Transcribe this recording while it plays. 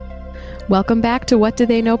Welcome back to What Do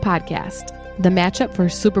They Know podcast. The matchup for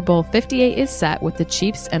Super Bowl 58 is set with the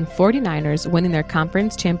Chiefs and 49ers winning their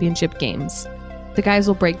conference championship games. The guys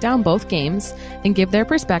will break down both games and give their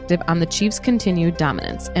perspective on the Chiefs' continued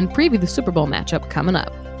dominance and preview the Super Bowl matchup coming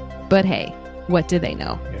up. But hey, what do they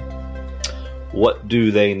know? What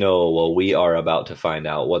do they know? Well, we are about to find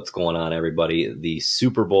out what's going on, everybody. The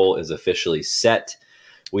Super Bowl is officially set.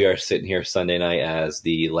 We are sitting here Sunday night as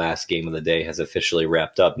the last game of the day has officially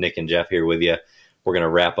wrapped up. Nick and Jeff here with you. We're going to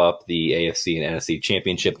wrap up the AFC and NFC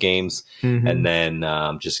Championship games, and then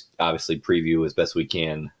just obviously preview as best we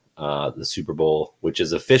can the Super Bowl, which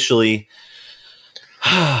is officially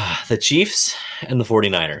the Chiefs and the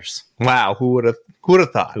 49ers. Wow, who would have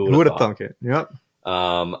thought? Who would have thunk it? Yep.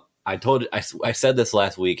 I said this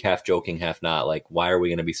last week, half joking, half not. Like, why are we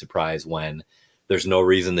going to be surprised when there's no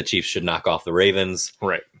reason the Chiefs should knock off the Ravens?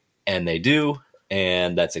 Right. And they do,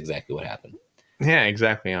 and that's exactly what happened. Yeah,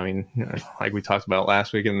 exactly. I mean, like we talked about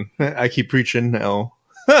last week, and I keep preaching, the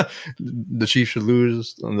Chiefs should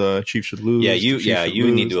lose, the Chiefs should lose. Yeah,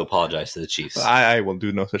 you need to apologize to the Chiefs. I will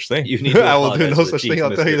do no such thing. You need to I will do no to such Chiefs, thing.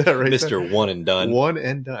 I'll tell you that right Mr. there. One and done. One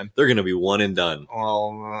and done. They're going to be one and done. Well,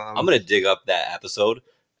 I'm going to dig up that episode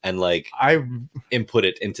and input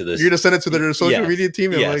it into this. You're going to send it to their social media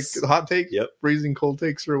team and yes. hot take, freezing cold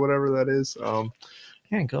takes or whatever that is.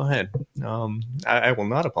 Yeah, go ahead. I will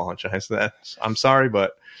not apologize for that. I'm sorry,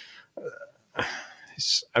 but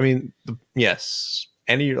I mean, yes.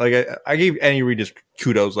 I gave Andy Reid his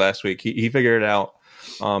kudos last week. He figured it out.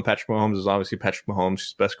 Patrick Mahomes is obviously Patrick Mahomes.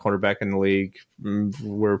 He's the best quarterback in the league.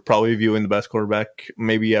 We're probably viewing the best quarterback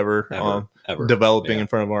maybe ever developing in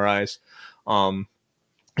front of our eyes.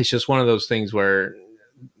 It's just one of those things where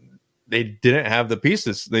they didn't have the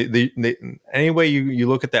pieces. They any way you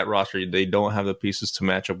look at that roster, they don't have the pieces to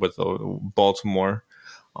match up with Baltimore.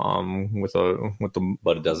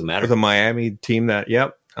 But it doesn't matter. With a Miami team that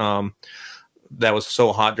that was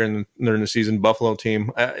so hot during the season, Buffalo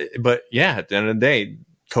team. But yeah, at the end of the day,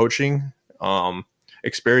 coaching,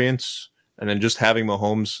 experience, and then just having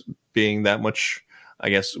Mahomes being that much, I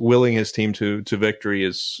guess, willing his team to victory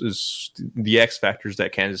is the X factors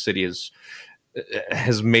that Kansas City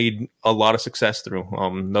has made a lot of success through.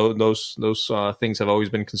 Those things have always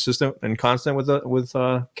been consistent and constant with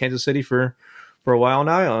Kansas City for a while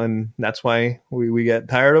now, and that's why we get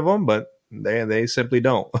tired of them. But they simply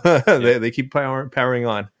don't. They keep powering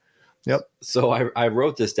on. Yep. So I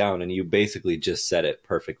wrote this down, and you basically just said it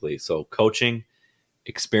perfectly. So coaching,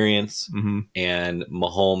 experience, and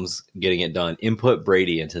Mahomes getting it done. Input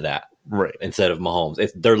Brady into that, right? Instead of Mahomes.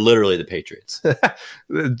 They're literally the Patriots.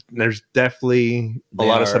 There's definitely a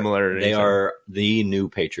lot of similarities. They are the new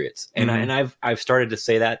Patriots, and I've started to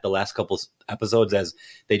say that the last couple episodes as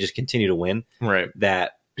they just continue to win. Right.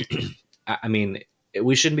 That I mean,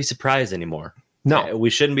 we shouldn't be surprised anymore. No, we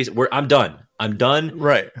shouldn't be. I'm done. I'm done.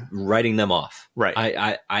 Right. Writing them off. Right.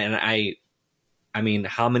 I mean,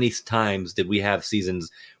 how many times did we have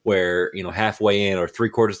seasons where, halfway in or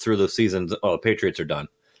 3/4 through the seasons, the Patriots are done.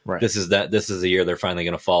 Right. This is the year they're finally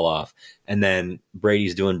going to fall off. And then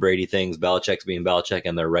Brady's doing Brady things, Belichick's being Belichick,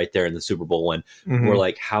 and they're right there in the Super Bowl win. We're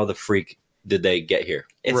like, how the freak did they get here?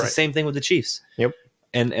 It's the same thing with the Chiefs. Yep.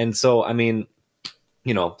 And so, I mean,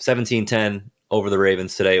 17-10 over the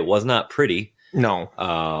Ravens today. It was not pretty. No.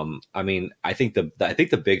 I mean, I think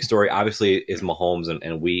the big story obviously is Mahomes,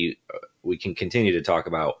 and we can continue to talk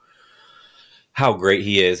about how great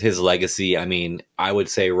he is, his legacy. I mean, I would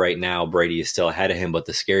say right now Brady is still ahead of him, but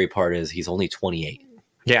the scary part is he's only 28.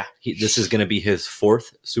 Yeah. This is going to be his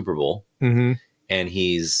 4th Super Bowl, and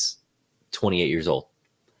he's 28 years old.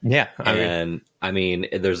 Yeah. I mean,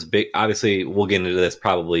 there's big, obviously we'll get into this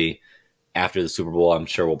probably after the Super Bowl. I'm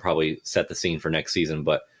sure we'll probably set the scene for next season,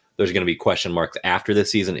 but there's going to be question marks after this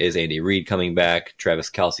season. Is Andy Reid coming back? Travis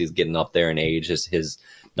Kelce's getting up there in age, is his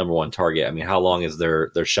number one target. I mean, how long is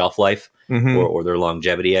their shelf life or their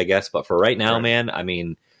longevity, I guess? But for right now, man, I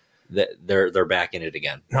mean, they're back in it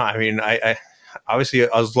again. No, I mean, I obviously,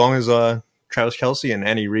 as long as Travis Kelce and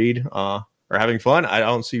Andy Reid are having fun, I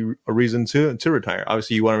don't see a reason to retire.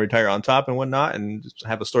 Obviously, you want to retire on top and whatnot and just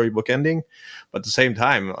have a storybook ending. But at the same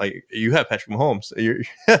time, like, you have Patrick Mahomes.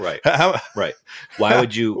 Right. Right. Why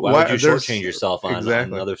would you shortchange yourself on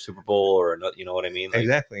another Super Bowl or another, you know what I mean? Like,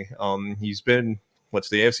 exactly. He's been the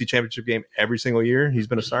AFC Championship game every single year. He's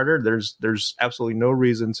been a starter. There's absolutely no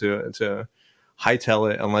reason to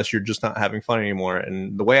hightail it unless you're just not having fun anymore.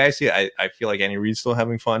 And the way I see it, I feel like Andy Reid's still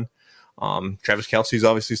having fun. Travis Kelce's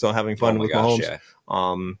obviously still having fun with Mahomes.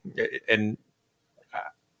 Yeah. And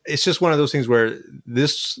it's just one of those things where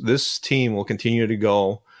this team will continue to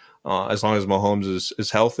go as long as Mahomes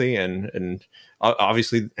is healthy, and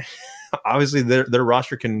obviously their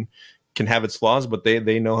roster can have its flaws, but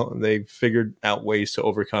they know they've figured out ways to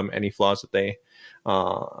overcome any flaws that they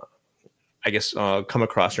come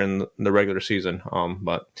across during the regular season.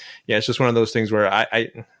 But yeah, it's just one of those things where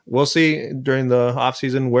I we'll see during the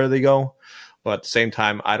offseason where they go, but at the same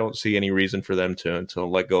time, I don't see any reason for them to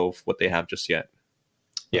let go of what they have just yet.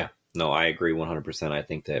 Yeah, no, I agree 100%. I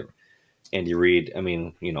think that Andy Reid, I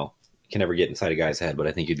mean, can never get inside a guy's head, but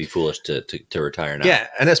I think you'd be foolish to retire now. Yeah,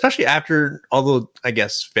 and especially after all the, I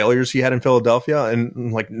guess, failures he had in Philadelphia,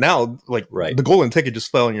 and like now, like right. the golden ticket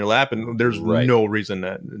just fell in your lap, and there's no reason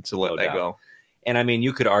to let that go. And I mean,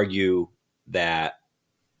 you could argue that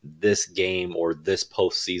this game or this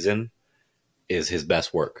postseason is his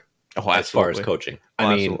best work as far as coaching.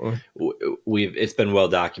 I mean, it's been well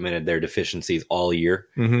documented their deficiencies all year,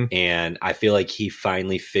 and I feel like he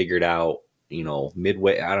finally figured out,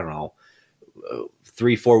 midway. I don't know.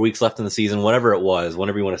 3-4 weeks left in the season, whatever it was,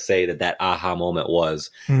 whenever you want to say that aha moment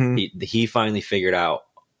was, he finally figured out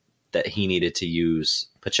that he needed to use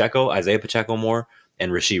Isaiah Pacheco more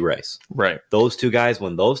and Rashee Rice. Right. Those two guys,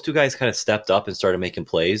 when those two guys kind of stepped up and started making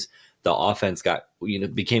plays, the offense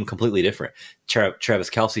became completely different. Travis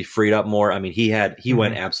Kelce freed up more. I mean, he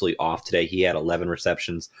went absolutely off today. He had 11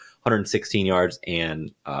 receptions, 116 yards,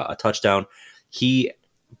 and a touchdown. He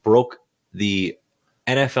broke the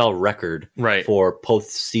NFL record for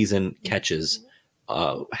postseason catches,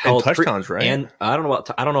 and touchdowns, right? And I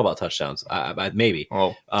don't know about touchdowns, maybe,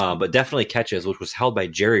 but definitely catches, which was held by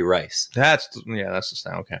Jerry Rice. That's just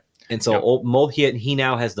now okay. And so he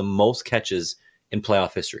now has the most catches in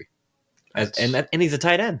playoff history, and he's a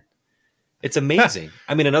tight end. It's amazing.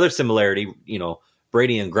 I mean, another similarity,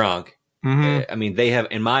 Brady and Gronk. I mean, they have,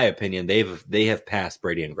 in my opinion, they have passed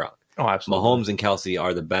Brady and Gronk. Oh, absolutely. Mahomes and Kelce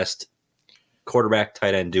are the best quarterback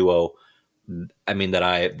tight end duo, I mean, that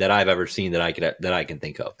I've ever seen that I can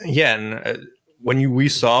think of. Yeah, and when we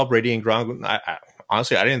saw Brady and Gronk,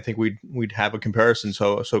 honestly, I didn't think we'd have a comparison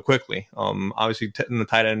so quickly. Obviously, the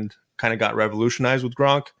tight end kind of got revolutionized with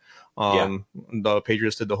Gronk. The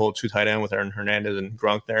Patriots did the whole two tight end with Aaron Hernandez and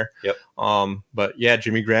Gronk there. Yep. But yeah,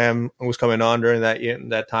 Jimmy Graham was coming on during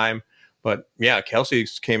that time. But yeah,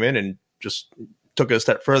 Kelce came in and just took it a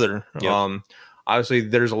step further. Yep. Obviously,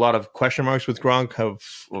 there's a lot of question marks with Gronk of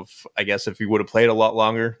I guess if he would have played a lot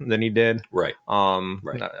longer than he did. Right.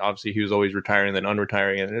 Obviously, he was always retiring then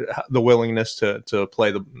unretiring, and the willingness to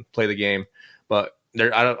play the game. But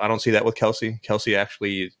I don't see that with Kelce. Kelce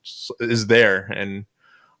actually is there, and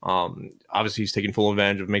obviously he's taking full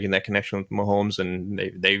advantage of making that connection with Mahomes, and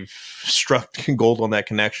they've struck gold on that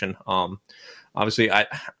connection. Obviously, I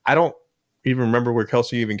don't even remember where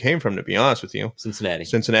Kelce even came from, to be honest with you. Cincinnati.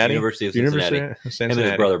 University of Cincinnati. Him and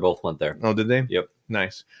his brother both went there. Oh, did they? Yep.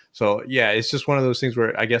 Nice. So, yeah, it's just one of those things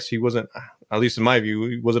where I guess he wasn't, at least in my view,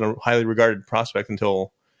 he wasn't a highly regarded prospect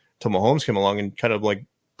until Mahomes came along and kind of like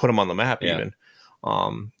put him on the map even.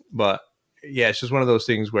 But, yeah, it's just one of those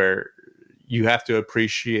things where you have to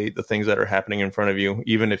appreciate the things that are happening in front of you,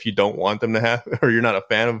 even if you don't want them to happen or you're not a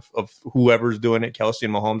fan of whoever's doing it, Kelce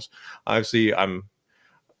and Mahomes. Obviously,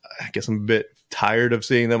 I guess I'm a bit tired of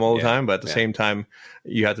seeing them all the time, but at the same time,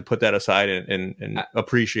 you have to put that aside and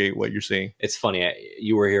appreciate what you're seeing. It's funny.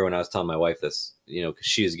 You were here when I was telling my wife this, because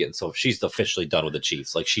she's officially done with the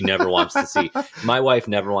Chiefs. Like she never wants to see, my wife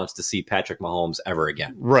never wants to see Patrick Mahomes ever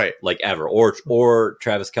again. Right. Like ever, or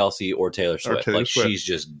Travis Kelce or Taylor Swift. She's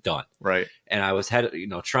just done. Right. And I was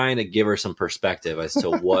trying to give her some perspective as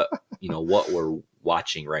to what, what we're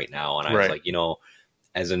watching right now. And I was like,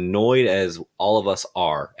 as annoyed as all of us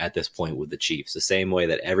are at this point with the Chiefs, the same way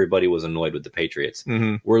that everybody was annoyed with the Patriots,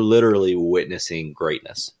 we're literally witnessing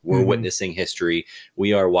greatness. We're witnessing history.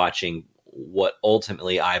 We are watching what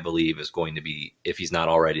ultimately I believe is going to be, if he's not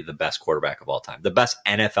already, the best quarterback of all time, the best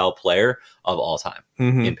NFL player of all time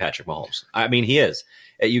in Patrick Mahomes. I mean, he is.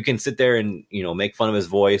 You can sit there and, make fun of his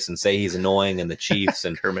voice and say he's annoying and the Chiefs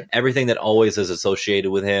and everything that always is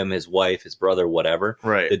associated with him, his wife, his brother, whatever.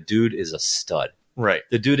 Right. The dude is a stud. Right.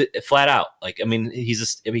 The dude, flat out,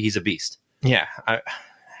 he's a beast. Yeah.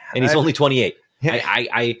 And he's only 28.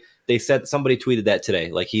 Yeah. They said, somebody tweeted that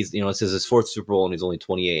today. Like it says his fourth Super Bowl and he's only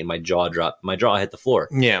 28, and my jaw dropped. My jaw hit the floor.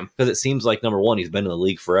 Yeah. Because it seems like, number one, he's been in the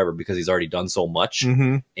league forever because he's already done so much.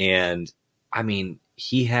 And I mean,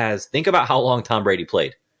 think about how long Tom Brady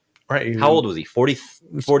played. Right. How old was he?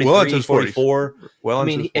 43, 44? Well, I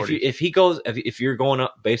mean, if you're going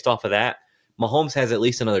up based off of that, Mahomes has at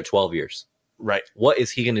least another 12 years. Right. What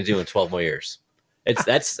is he going to do in 12 more years?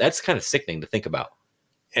 That's kind of sickening to think about.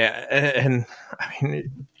 Yeah, and I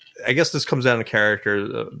mean, I guess this comes down to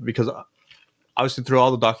character because obviously through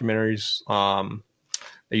all the documentaries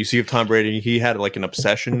that you see of Tom Brady, he had like an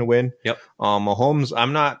obsession to win. Yep. Mahomes,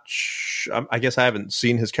 I'm not. I guess I haven't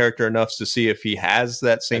seen his character enough to see if he has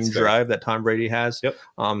that same drive that Tom Brady has. Yep.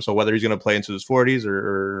 So whether he's going to play into his 40s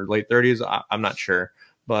or late 30s, I'm not sure.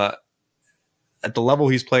 But at the level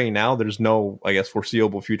he's playing now, there's no, I guess,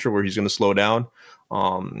 foreseeable future where he's going to slow down.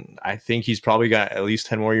 I think he's probably got at least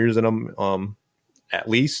 10 more years in him, at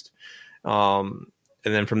least.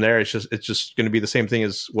 And then from there, it's just going to be the same thing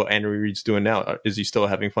as what Andy Reid's doing now. Is he still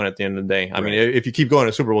having fun at the end of the day? I mean, if you keep going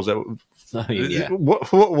to Super Bowls,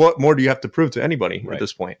 what more do you have to prove to anybody at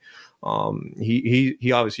this point?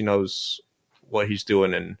 He obviously knows what he's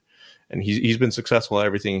doing, and he's been successful at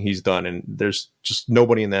everything he's done. And there's just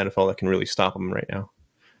nobody in the NFL that can really stop him right now.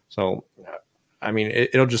 So, I mean,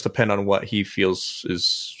 it'll just depend on what he feels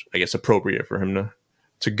is, I guess, appropriate for him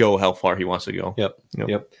to go how far he wants to go. Yep.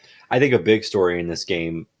 I think a big story in this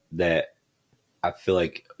game that I feel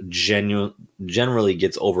like generally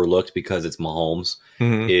gets overlooked because it's Mahomes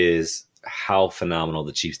is how phenomenal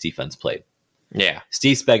the Chiefs defense played. Yeah.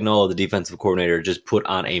 Steve Spagnuolo, the defensive coordinator, just put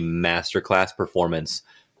on a masterclass performance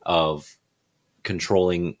of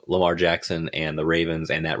controlling Lamar Jackson and the Ravens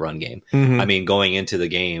and that run game. I mean, going into the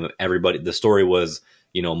game, the story was,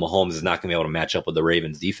 Mahomes is not going to be able to match up with the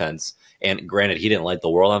Ravens defense. And granted, he didn't light the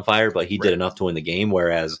world on fire, but he did enough to win the game,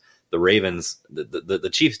 whereas the Ravens, the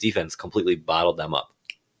Chiefs defense completely bottled them up.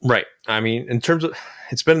 Right. I mean, in terms of,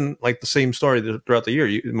 it's been like the same story throughout the year.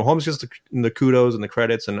 Mahomes gets the kudos and the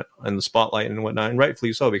credits and the spotlight and whatnot, and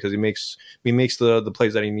rightfully so, because he makes the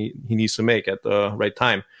plays that he needs to make at the right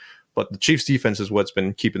time. But the Chiefs defense is what's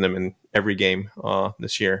been keeping them in every game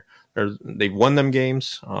this year. They've won them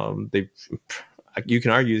games. You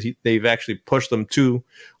can argue they've actually pushed them to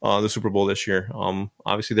the Super Bowl this year.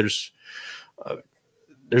 Obviously, there's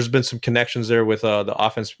been some connections there with the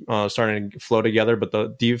offense starting to flow together, but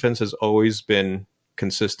the defense has always been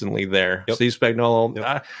consistently there. Yep. Steve Spagnuolo,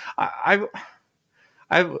 yep. I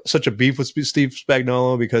have such a beef with Steve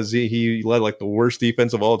Spagnuolo because he led like the worst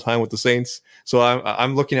defense of all time with the Saints. So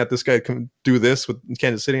I'm looking at this guy do this with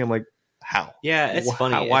Kansas City. I'm like, how? Yeah, it's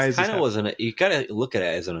funny. Why is kind of you got to look at it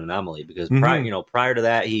as an anomaly because prior to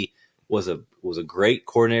that he was a great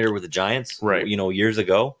coordinator with the Giants, right? Years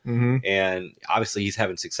ago, and obviously he's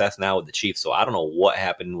having success now with the Chiefs. So I don't know what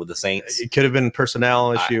happened with the Saints. It could have been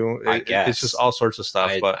personnel issue. I guess it's just all sorts of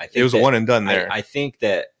stuff. But I think it was a one and done there. I think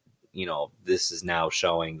that this is now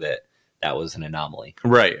showing that was an anomaly,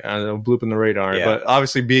 right? A bloop in the radar. Yeah. But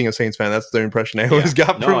obviously, being a Saints fan, that's the impression I always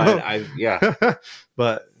got from him.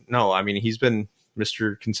 But no, I mean he's been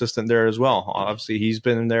Mr. Consistent there as well. Obviously, he's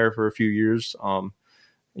been there for a few years.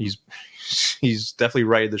 He's definitely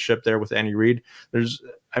righted the ship there with Andy Reid. There's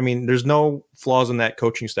no flaws in that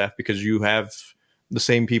coaching staff because you have the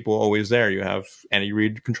same people always there. You have Andy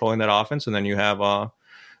Reid controlling that offense, and then you have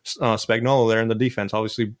Spagnuolo there in the defense.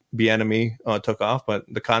 Obviously, Bieniemy took off, but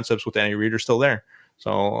the concepts with Andy Reid are still there.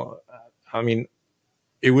 So, I mean,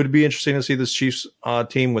 it would be interesting to see this Chiefs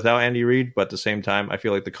team without Andy Reid, but at the same time, I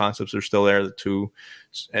feel like the concepts are still there too,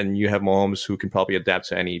 and you have Mahomes who can probably adapt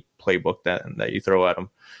to any playbook that you throw at him.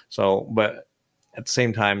 So, but at the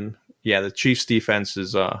same time, yeah, the Chiefs defense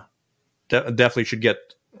is definitely should get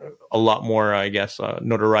a lot more, I guess,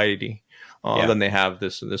 notoriety than they have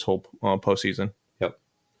this whole postseason. Yep.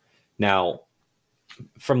 Now,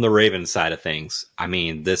 from the Ravens side of things, I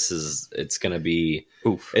mean, it's going to be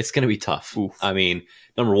tough. Oof. I mean,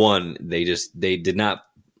 number one, they did not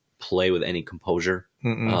play with any composure.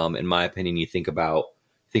 In my opinion, you think about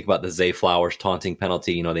the Zay Flowers taunting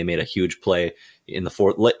penalty. They made a huge play in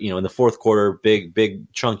the fourth quarter,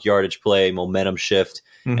 big chunk yardage play, momentum shift,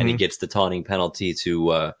 and he gets the taunting penalty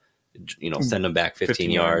to send him back 15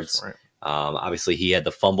 yards. Right. Obviously, he had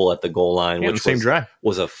the fumble at the goal line, which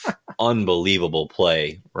was a unbelievable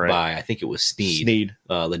play by, I think it was Snead.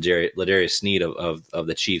 Ladarius Snead of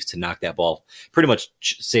the Chiefs to knock that ball, pretty much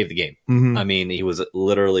save the game. I mean, he was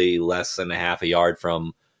literally less than a half a yard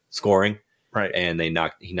from scoring, right? And he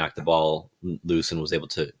knocked the ball loose and was able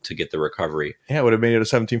to get the recovery. Yeah, it would have made it a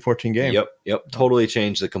 17-14 game. Yep, totally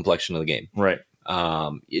changed the complexion of the game. Right.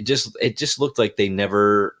 It just looked like they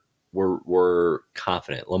never were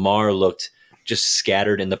confident. Lamar looked just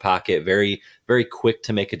scattered in the pocket, very, very quick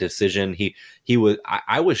to make a decision. He was.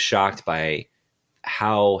 I was shocked by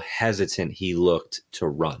how hesitant he looked to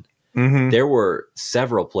run. There were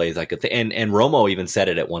several plays I could think, and Romo even said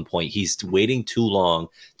it at one point. He's waiting too long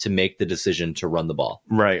to make the decision to run the ball.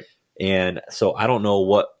 Right. And so I don't know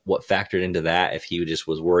what factored into that, if he just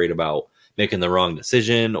was worried about making the wrong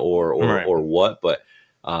decision or what, but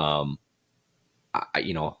as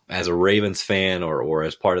a Ravens fan or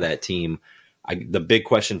as part of that team, the big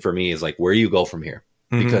question for me is like, where do you go from here?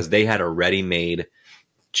 Mm-hmm. Because they had a ready-made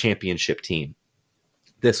championship team.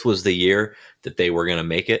 This was the year that they were going to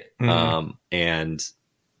make it. Mm-hmm. And,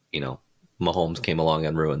 Mahomes came along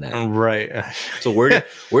and ruined that. Right. So where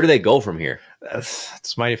do they go from here?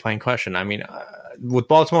 That's a mighty fine question. I mean, with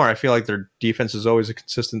Baltimore, I feel like their defense is always a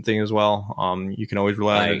consistent thing as well. You can always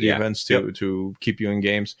rely on the defense to keep you in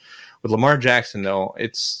games. With Lamar Jackson, though,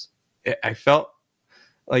 I felt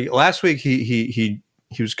like last week he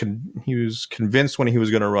was convinced when he was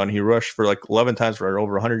going to run. He rushed for like 11 times for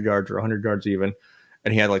over 100 yards or 100 yards even,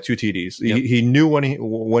 and he had like 2 TDs. Yep. He knew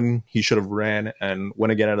when he should have ran and when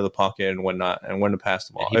to get out of the pocket and when not, and when to pass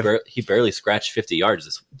the ball. He barely scratched 50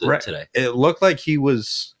 yards today. It looked like he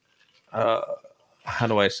was, how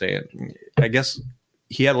do I say it? I guess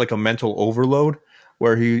he had like a mental overload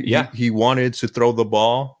where he wanted to throw the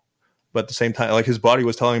ball, but at the same time, like his body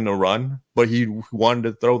was telling him to run, but he wanted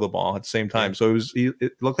to throw the ball at the same time. So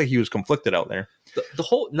it looked like he was conflicted out there. The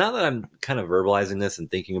whole, now that I'm kind of verbalizing this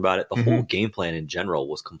and thinking about it, the whole game plan in general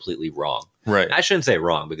was completely wrong. Right. I shouldn't say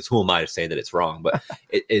wrong because who am I to say that it's wrong? But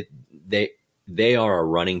they are a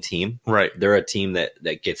running team. Right. They're a team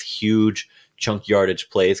that gets huge chunk yardage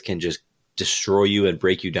plays, can just destroy you and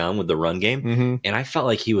break you down with the run game. Mm-hmm. And I felt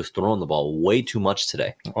like he was throwing the ball way too much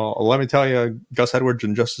today. Well, let me tell you, Gus Edwards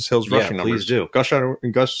and Justice Hill's rushing numbers. Please do.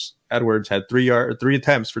 Gus Edwards had 3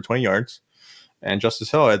 attempts for 20 yards, and Justice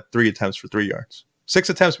Hill had 3 attempts for 3 yards. 6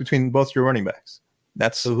 attempts between both your running backs.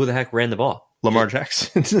 So who the heck ran the ball? Lamar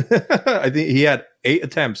Jackson. I think he had 8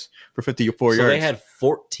 attempts for 54 yards. So they had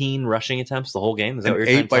 14 rushing attempts the whole game? Is that and what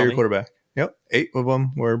you're 8 by your quarterback. Yep. 8 of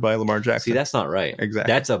them were by Lamar Jackson. See, that's not right.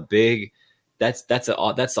 Exactly. That's a big... That's the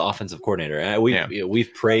offensive coordinator.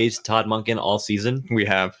 We've praised Todd Monken all season. We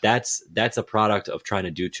have. That's a product of trying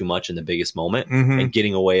to do too much in the biggest moment and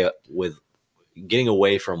getting away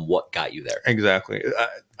from what got you there. Exactly.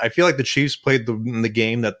 I feel like the Chiefs played the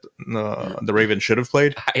game that the Ravens should have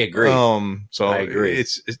played. I agree. I agree.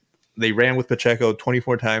 They ran with Pacheco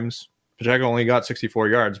 24 times. Pacheco only got 64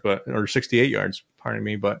 yards, or 68 yards. Pardon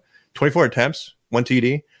me, but 24 attempts, 1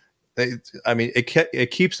 TD.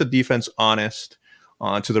 It keeps the defense honest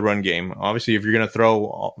to the run game. Obviously, if you're going to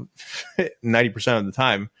throw 90% of the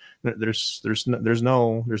time, there's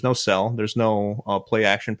no sell, there's no play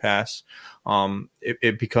action pass.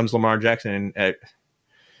 It becomes Lamar Jackson, and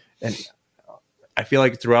I feel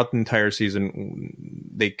like throughout the entire season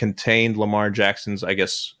they contained Lamar Jackson's, I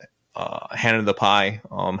guess, hand in the pie.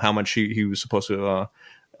 How much he was supposed to.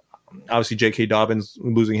 Obviously, J.K. Dobbins,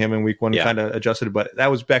 losing him in week 1 kind of adjusted, but that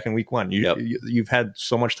was back in week 1. You've had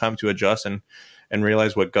so much time to adjust and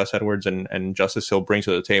realize what Gus Edwards and Justice Hill bring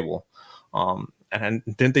to the table. And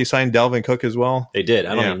didn't they sign Dalvin Cook as well? They did.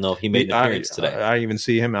 I don't even know if he made an appearance today. I didn't even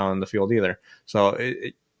see him out on the field either. So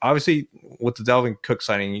obviously, with the Dalvin Cook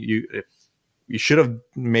signing, you should have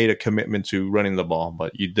made a commitment to running the ball,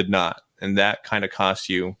 but you did not, and that kind of cost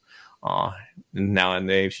you. Now in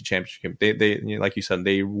the AFC Championship, they like you said,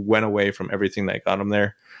 they went away from everything that got them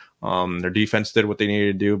there. Their defense did what they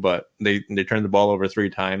needed to do, but they turned the ball over 3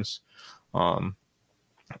 times.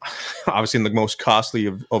 Obviously in the most costly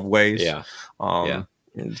of ways.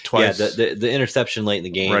 Twice. The interception late in the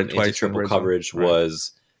game into triple coverage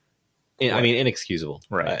was, inexcusable.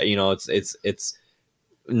 Right. It's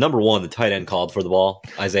number one, the tight end called for the ball.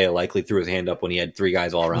 Isaiah Likely threw his hand up when he had 3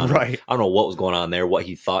 guys all around him. Right. I don't know what was going on there, what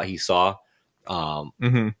he thought he saw.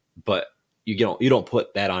 But you don't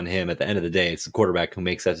put that on him. At the end of the day, it's the quarterback who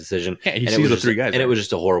makes that decision. Yeah, he sees the 3 guys. And it was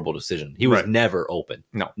just a horrible decision. He was never open.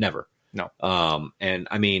 No. Never. No. And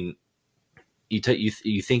I mean,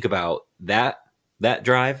 you think about that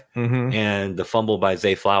drive and the fumble by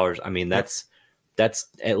Zay Flowers. I mean, that's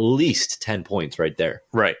at least 10 points right there.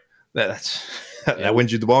 Right. That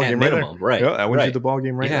wins you the ball game minimum, right there. Right. That wins you the ball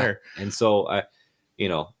game right there. And so I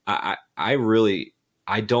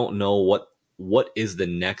don't know what is the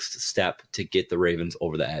next step to get the Ravens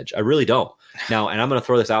over the edge. I really don't. Now, and I'm going to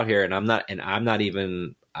throw this out here, and I'm going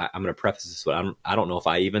to preface this, but I don't know if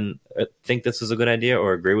I even think this is a good idea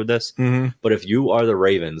or agree with this. But if you are the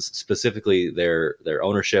Ravens, specifically their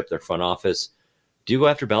ownership, their front office, do you go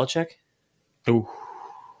after Belichick? Ooh.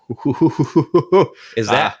 Is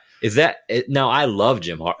that now? I love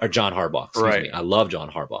John Harbaugh. Excuse me. I love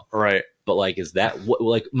John Harbaugh. Right. But like, is that what?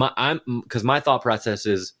 Like, because my thought process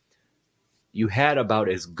is, you had about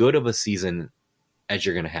as good of a season as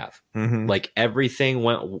you're going to have. Like, everything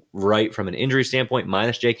went right from an injury standpoint,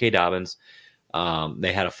 minus J.K. Dobbins.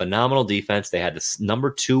 They had a phenomenal defense. They had the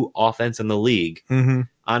number 2 offense in the league.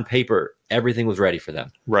 On paper, everything was ready for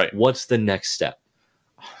them. Right. What's the next step?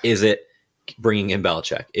 Is it bringing in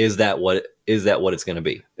Belichick? Is that what it's going to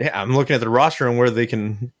be? Yeah, I'm looking at the roster and where they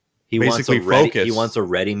can basically focus. He wants a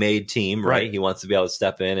ready-made team, right? He wants to be able to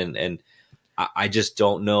step in, and I just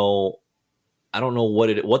don't know. I don't know what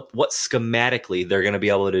schematically they're going to be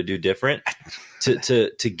able to do different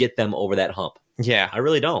to get them over that hump. Yeah, I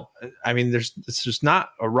really don't. I mean, it's just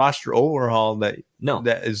not a roster overhaul that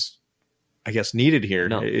is, I guess, needed here.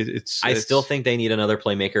 No, I still think they need another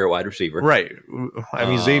playmaker at wide receiver. Right. I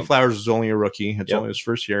mean, Zay Flowers is only a rookie. It's only his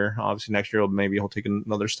first year. Obviously, next year maybe he'll take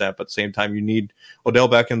another step. At the same time, you need Odell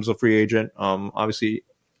Beckham's a free agent. Obviously,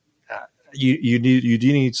 you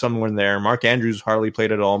do need someone there. Mark Andrews hardly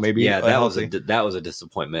played at all. Maybe that was a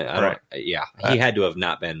disappointment. He had to have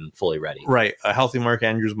not been fully ready. Right. A healthy Mark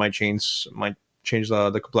Andrews might change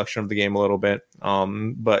the complexion of the game a little bit.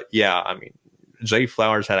 But yeah, I mean, Zay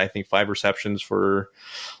Flowers had, I think, 5 receptions for,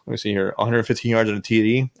 let me see here, 115 yards and a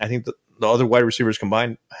TD. I think the other wide receivers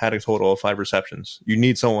combined had a total of 5 receptions. You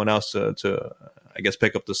need someone else to I guess,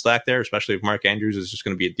 pick up the slack there, especially if Mark Andrews is just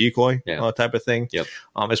going to be a decoy type of thing. Yep.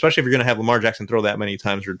 Especially if you're going to have Lamar Jackson throw that many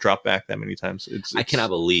times or drop back that many times. I cannot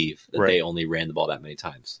believe that they only ran the ball that many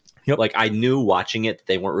times. Yep. Like, I knew watching it that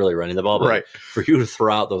they weren't really running the ball, but for you to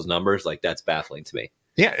throw out those numbers, like, that's baffling to me.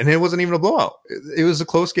 Yeah, and it wasn't even a blowout. It was a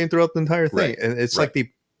close game throughout the entire thing. Right. And it's like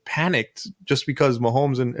they panicked just because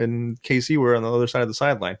Mahomes and KC were on the other side of the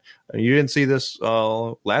sideline. You didn't see this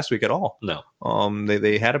last week at all. No.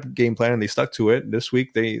 They had a game plan and they stuck to it. This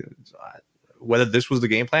week, whether this was the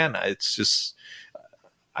game plan, it's just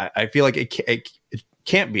I feel like it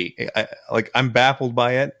can't be. I'm baffled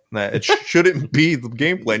by it. It shouldn't be the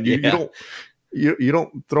game plan. You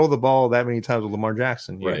don't throw the ball that many times with Lamar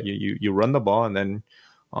Jackson. You run the ball, and then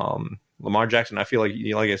Lamar Jackson, I feel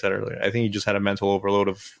like I said earlier, I think he just had a mental overload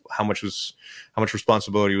of how much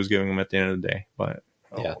responsibility was giving him at the end of the day. But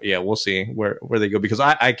we'll see where they go, because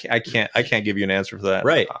I can't give you an answer for that.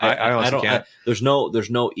 Right. I honestly can't. There's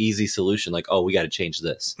no easy solution. Like, we got to change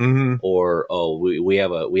this, or we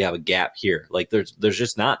have a gap here. Like, there's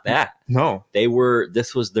just not that. No,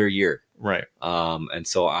 this was their year. Right. And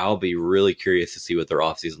so I'll be really curious to see what their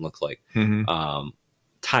offseason looks like.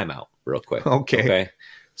 Timeout real quick. Okay.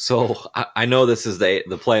 So I know this is the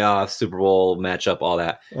playoffs, Super Bowl matchup, all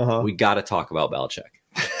that. We got to talk about Belichick.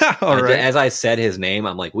 All right. As I said his name,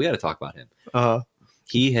 I'm like, we got to talk about him.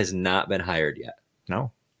 He has not been hired yet.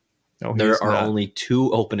 No, there are only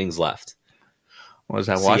 2 openings left. What is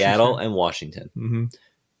that? Seattle and Washington.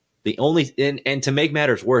 The only and to make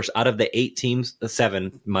matters worse, out of the 8 teams, the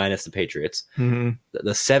 7 minus the Patriots,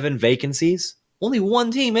 the 7 vacancies, only 1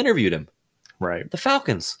 team interviewed him. Right. The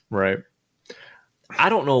Falcons. Right. I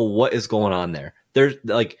don't know what is going on there. There's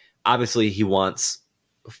obviously he wants,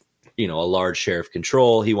 a large share of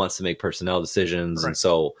control. He wants to make personnel decisions. Right. And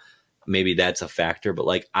so maybe that's a factor,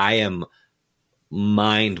 but I am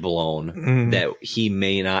mind blown that he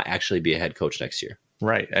may not actually be a head coach next year.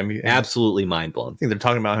 Right. I mean, absolutely mind blown. I think they're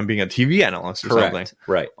talking about him being a TV analyst or something.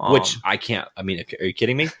 Right. Which I can't. I mean, are you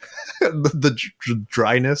kidding me? the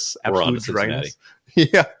dryness, absolute dryness.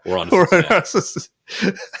 Yeah. We're on to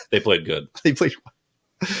Cincinnati. They played good. They played.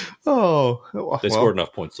 They scored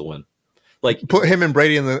enough points to win. Put him and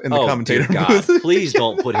Brady in the commentator booth. God, please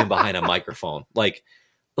don't put him behind a microphone.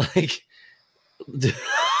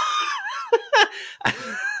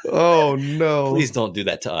 Oh no! Please don't do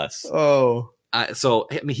that to us. So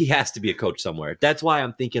he has to be a coach somewhere. That's why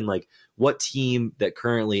I'm thinking, what team that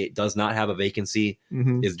currently does not have a vacancy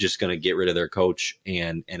is just going to get rid of their coach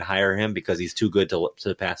and hire him because he's too good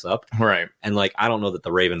to pass up. Right. And I don't know that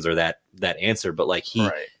the Ravens are that answer, but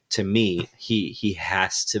to me, he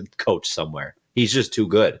has to coach somewhere. He's just too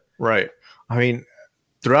good. Right. I mean,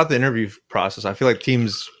 throughout the interview process, I feel like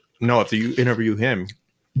teams know if you interview him,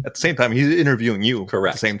 at the same time, he's interviewing you.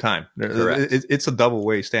 Correct. At the same time. Correct. It's a double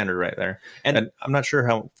way standard right there. And I'm not sure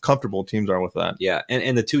how comfortable teams are with that. Yeah.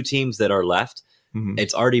 And the 2 teams that are left,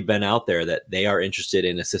 it's already been out there that they are interested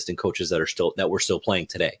in assistant coaches that we're still playing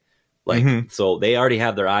today. So they already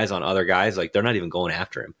have their eyes on other guys. They're not even going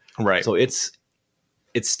after him. Right. So it's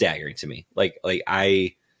staggering to me.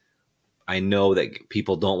 I know that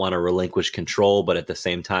people don't want to relinquish control, but at the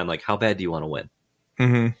same time, how bad do you want to win?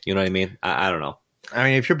 You know what I mean? I don't know. I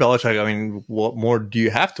mean, if you're Belichick, what more do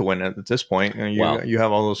you have to win at this point? You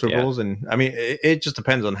have all those Super Bowls, and I mean, it just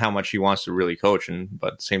depends on how much he wants to really coach.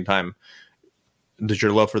 But at the same time, does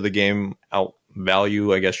your love for the game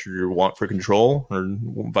outvalue, I guess, your want for control, or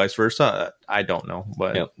vice versa? I don't know,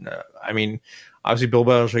 but I mean, obviously, Bill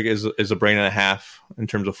Belichick is a brain and a half in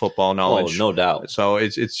terms of football knowledge. Oh, no doubt. So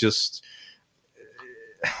it's just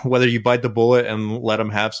whether you bite the bullet and let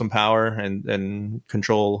him have some power and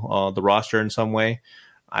control the roster in some way.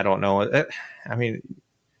 I don't know. I mean,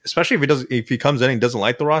 especially if he comes in and doesn't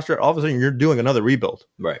like the roster, all of a sudden you're doing another rebuild,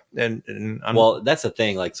 right? And well, that's the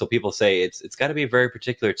thing. Like, so people say it's got to be a very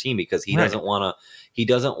particular team because he doesn't want to. He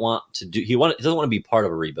doesn't want to do. He doesn't want to be part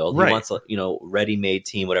of a rebuild. He wants a ready-made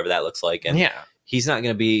team, whatever that looks like. And he's not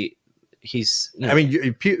going to be. I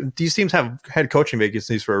mean, these teams have head coaching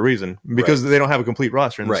vacancies for a reason because they don't have a complete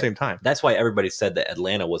roster at the same time. That's why everybody said that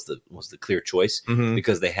Atlanta was the clear choice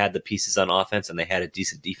because they had the pieces on offense and they had a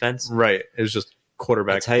decent defense. Right. It was just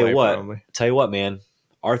quarterback. Tell you what, man.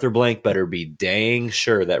 Arthur Blank better be dang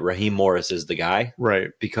sure that Raheem Morris is the guy.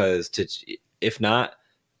 Right. Because if not,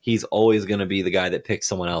 he's always going to be the guy that picks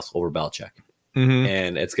someone else over Belichick.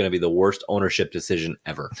 And it's going to be the worst ownership decision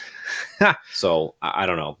ever. So I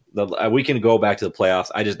don't know. We can go back to the playoffs.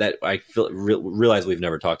 I realize we've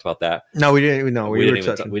never talked about that. No, we didn't. No, we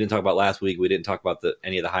didn't talk about last week. We didn't talk about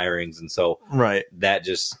any of the hirings, and so that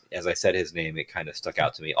just, as I said his name, it kind of stuck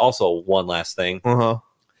out to me. Also, one last thing.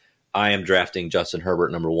 I am drafting Justin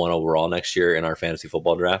Herbert number 1 overall next year in our fantasy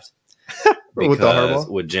football draft. Because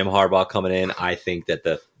with Jim Harbaugh coming in, I think that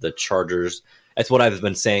the Chargers. That's what I've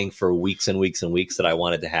been saying for weeks and weeks and weeks that I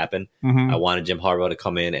wanted to happen. I wanted Jim Harbaugh to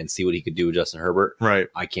come in and see what he could do with Justin Herbert. Right.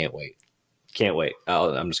 I can't wait. Can't wait.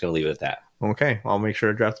 I'm just going to leave it at that. Okay. I'll make sure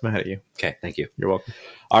to draft him ahead of you. Okay. Thank you. You're welcome.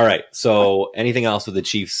 All right. So anything else with the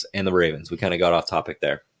Chiefs and the Ravens? We kind of got off topic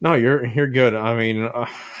there. No, you're good. I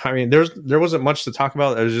mean, there wasn't much to talk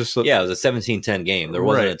about. It was just it was a 17-10 game. There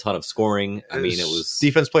wasn't a ton of scoring. I mean, it was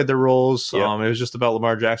defense played their roles. Yep. It was just about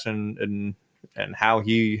Lamar Jackson and how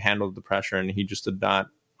he handled the pressure, and he just did not,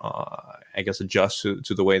 I guess, adjust to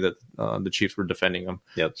the way that the Chiefs were defending him.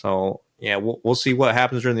 Yep. So yeah, we'll see what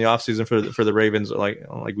happens during the offseason for the Ravens. Like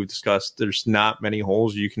we discussed, there's not many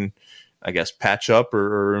holes you can, I guess, patch up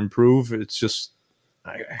or improve. It's just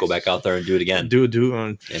go back out there and do it again.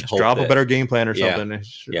 And drop a better game plan or something.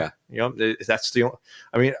 Yeah. That's the.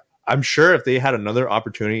 I mean, I'm sure if they had another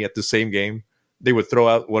opportunity at the same game, they would throw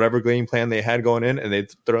out whatever game plan they had going in, and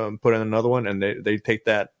they'd put in another one, and they take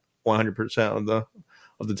that 100%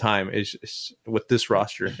 of the time. It's with this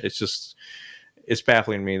roster, it's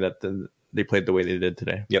baffling me that they played the way they did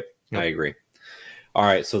today. Yep, I agree. All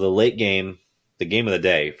right, so the late game, the game of the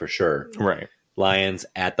day for sure. Right. Lions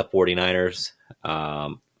at the 49ers.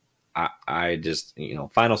 I just,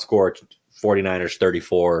 final score 49ers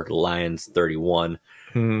 34, Lions 31.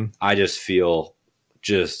 I just feel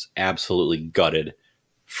just absolutely gutted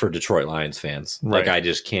for Detroit Lions fans. Right. Like, I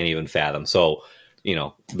just can't even fathom. So,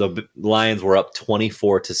 the Lions were up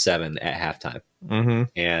 24-7 at halftime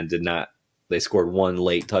and they scored one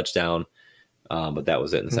late touchdown, but that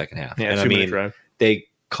was it in the second half. Yeah, and I mean,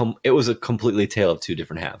 it was a completely tale of two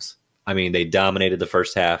different halves. I mean, they dominated the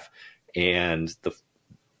first half, and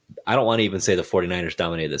I don't want to even say the 49ers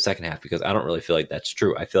dominated the second half because I don't really feel like that's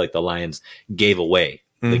true. I feel like the Lions gave away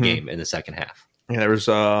the game in the second half. Yeah, there was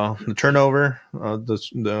the turnover,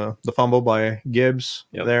 the fumble by Gibbs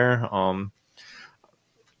there.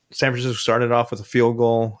 San Francisco started off with a field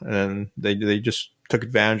goal, and they just took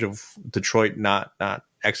advantage of Detroit not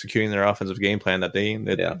executing their offensive game plan that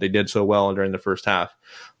they did so well during the first half.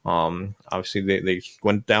 Obviously, they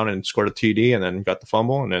went down and scored a TD, and then got the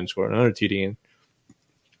fumble, and then scored another TD. And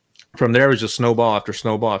from there, it was just snowball after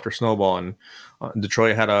snowball after snowball, and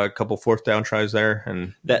Detroit had a couple fourth down tries there,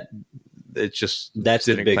 and that's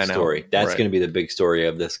the big story. That's going to be the big story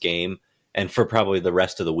of this game, and for probably the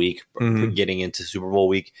rest of the week, getting into Super Bowl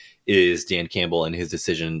week, is Dan Campbell and his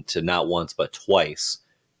decision to not once but twice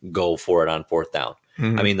go for it on fourth down.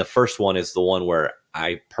 I mean, the first one is the one where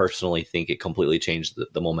I personally think it completely changed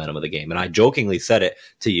the momentum of the game. And I jokingly said it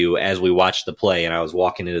to you as we watched the play, and I was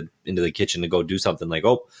walking into the kitchen to go do something, like,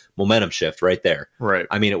 oh, momentum shift right there. Right.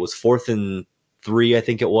 I mean, it was 4th and 3, I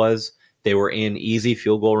think it was. They were in easy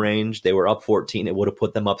field goal range. They were up 14. It would have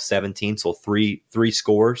put them up 17, so three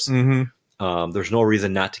scores. There's no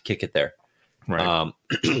reason not to kick it there. Right.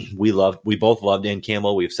 We both love Dan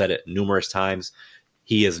Campbell. We've said it numerous times.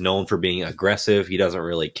 He is known for being aggressive. He doesn't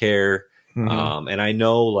really care. And I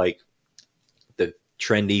know, like, the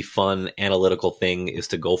trendy, fun, analytical thing is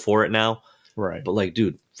to go for it now. Right. But, like,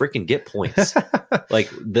 dude, freaking get points. Like,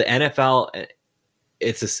 the NFL,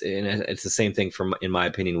 it's the same thing in my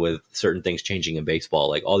opinion, with certain things changing in baseball.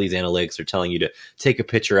 Like, all these analytics are telling you to take a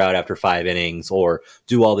pitcher out after 5 innings or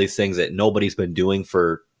do all these things that nobody's been doing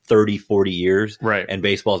for 30, 40 years. Right. And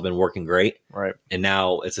baseball's been working great. Right. And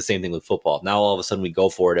now it's the same thing with football. Now all of a sudden we go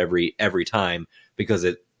for it every time because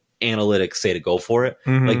analytics say to go for it.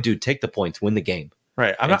 Like, dude, take the points, win the game.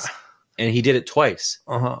 Right. And he did it twice.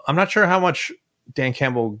 I'm not sure how much Dan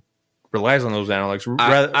Campbell relies on those analytics.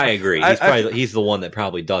 I agree. He's the one that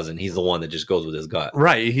probably doesn't. He's the one that just goes with his gut.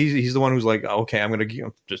 Right. He's the one who's like, okay, I'm going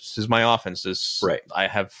to, this is my offense. Right. I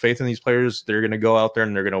have faith in these players. They're going to go out there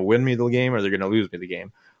and they're going to win me the game or they're going to lose me the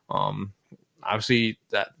game. Obviously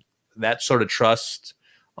that sort of trust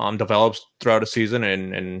develops throughout a season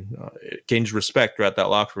and it gains respect throughout that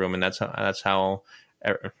locker room. And that's how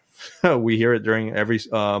we hear it during every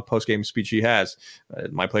post-game speech he has.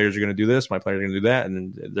 My players are going to do this. My players are going to do that.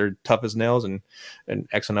 And they're tough as nails and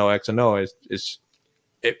X and O.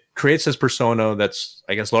 It creates this persona that's,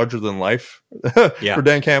 I guess, larger than life for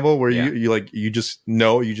Dan Campbell, where you just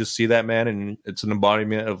see that man and it's an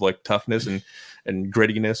embodiment of like toughness and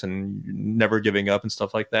grittiness and never giving up and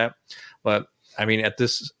stuff like that. But I mean,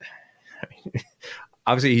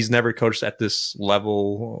 obviously he's never coached at this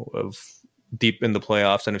level of deep in the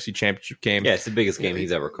playoffs, NFC Championship game. Yeah, it's the biggest game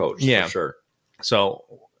he's ever coached, for sure. So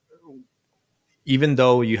even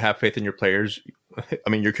though you have faith in your players, I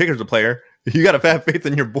mean, your kicker's a player. You got to have faith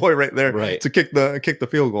in your boy right there to kick the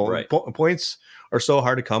field goal. Right. Points are so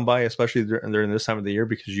hard to come by, especially during this time of the year,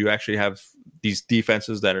 because you actually have these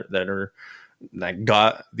defenses that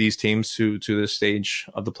got these teams to this stage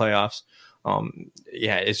of the playoffs.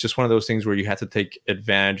 It's just one of those things where you have to take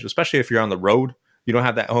advantage, especially if you're on the road. You don't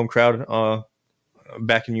have that home crowd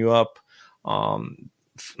backing you up.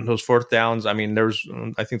 Those fourth downs, I mean,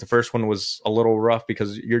 I think the first one was a little rough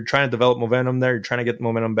because you're trying to develop momentum there. You're trying to get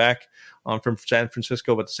momentum back from San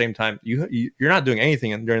Francisco, but at the same time, you're not doing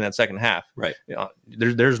anything during that second half. Right.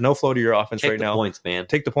 There's no flow to your offense right now. Take the points, man.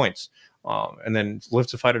 Take the points, and then live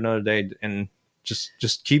to fight another day, and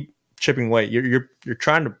just keep chipping away. You're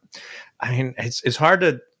trying to. I mean, it's hard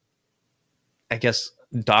to, I guess,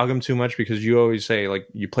 dog them too much because you always say like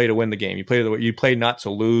you play to win the game. You play not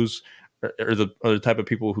to lose. Or the type of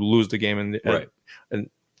people who lose the game, and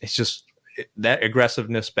it's just that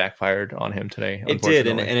aggressiveness backfired on him today. It did,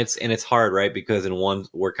 and it's hard, right? Because in one,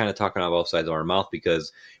 we're kind of talking out both sides of our mouth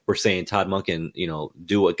because we're saying Todd Monken,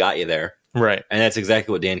 do what got you there, right? And that's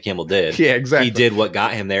exactly what Dan Campbell did. Yeah, exactly. He did what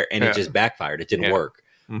got him there, and it just backfired. It didn't work.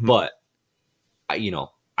 Mm-hmm. But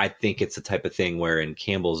I think it's the type of thing where in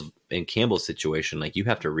Campbell's situation, like you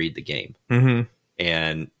have to read the game. Mm-hmm.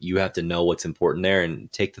 And you have to know what's important there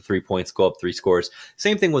and take the 3 points, go up 3 scores.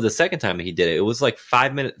 Same thing with the second time he did it. It was like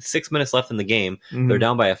 6 minutes left in the game. Mm-hmm. They're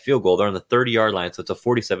down by a field goal. They're on the 30-yard line, so it's a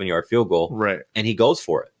 47-yard field goal. Right. And he goes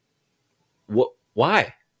for it.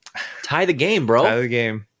 Why? Tie the game, bro. Tie the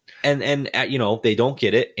game. And they don't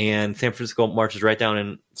get it, and San Francisco marches right down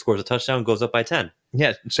and scores a touchdown, goes up by 10.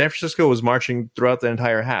 Yeah, San Francisco was marching throughout the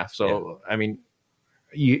entire half. So, I mean,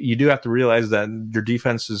 you do have to realize that your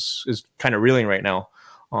defense is kind of reeling right now.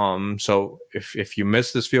 So if you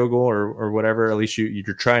miss this field goal or whatever, at least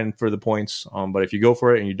you're trying for the points. But if you go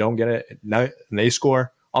for it and you don't get it, and they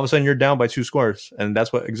score, all of a sudden you're down by 2 scores, and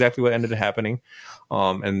that's exactly what ended up happening.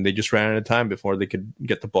 And they just ran out of time before they could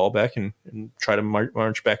get the ball back and try to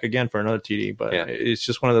march back again for another TD. But it's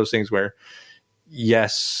just one of those things where,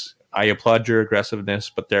 yes, I applaud your aggressiveness,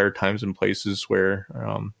 but there are times and places where.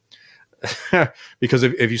 Because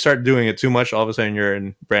if you start doing it too much, all of a sudden you're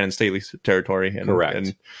in Brandon Staley's territory. And,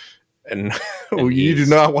 correct. And you do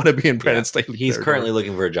not want to be in Brandon Staley's He's territory. currently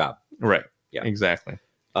looking for a job. Right. Yeah. Exactly.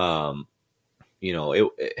 It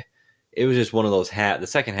was just one of those the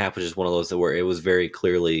second half was just one of those where it was very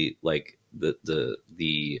clearly like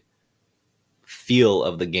the feel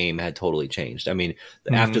of the game had totally changed. I mean,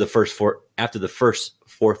 after the first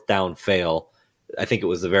fourth down fail, I think it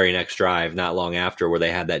was the very next drive, not long after, where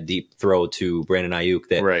they had that deep throw to Brandon Ayuk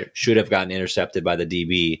that should have gotten intercepted by the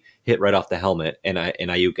DB, hit right off the helmet, and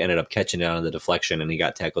Ayuk ended up catching it on the deflection, and he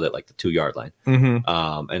got tackled at like the 2-yard line.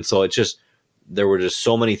 Mm-hmm. And so there were just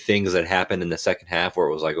so many things that happened in the second half where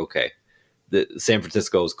it was like, okay, San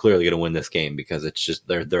Francisco is clearly going to win this game because it's just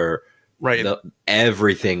they're right.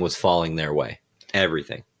 Everything was falling their way.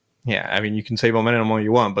 Everything. Yeah, I mean, you can say momentum all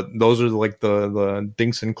you want, but those are like the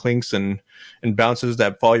dinks and clinks and bounces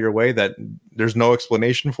that fall your way that there's no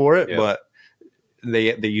explanation for it, but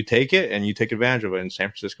you take it and you take advantage of it, and San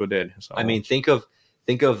Francisco did. So. I mean, think of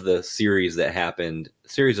the series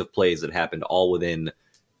of plays that happened all within,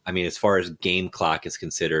 I mean, as far as game clock is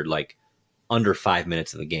considered, like under 5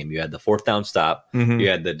 minutes of the game. You had the fourth down stop, you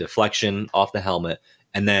had the deflection off the helmet,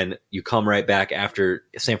 and then you come right back after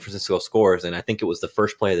San Francisco scores, and I think it was the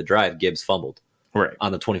first play of the drive, Gibbs fumbled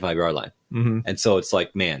on the 25-yard line. Mm-hmm. And so it's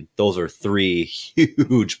like, man, those are 3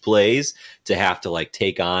 huge plays to have to like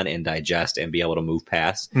take on and digest and be able to move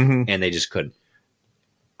past, and they just couldn't.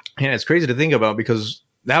 Yeah, it's crazy to think about because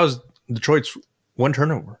that was Detroit's one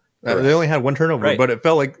turnover. They only had one turnover, Right. but it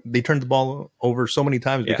felt like they turned the ball over so many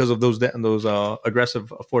times Yeah. because of those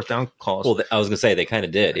aggressive fourth down calls. Well, I was going to say they kind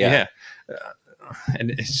of did. Yeah.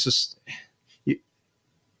 And it's just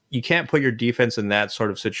you can't put your defense in that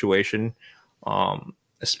sort of situation,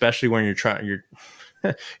 especially when you're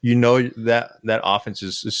that offense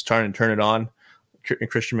is starting to turn it on.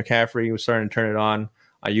 Christian McCaffrey was starting to turn it on.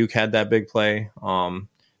 Ayuk had that big play.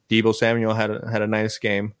 Deebo Samuel had a nice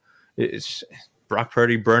game. Brock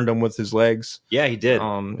Purdy burned him with his legs. Yeah, he did.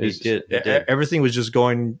 He did. Everything was just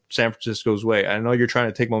going San Francisco's way. I know you're trying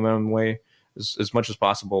to take momentum away as much as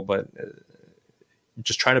possible, but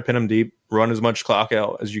just try to pin them deep, run as much clock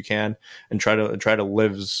out as you can, and try to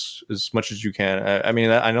live as much as you can. I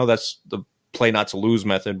mean, I know that's the play not to lose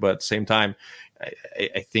method, but at the same time,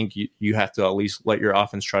 I think you have to at least let your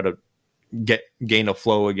offense try to gain a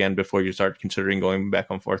flow again before you start considering going back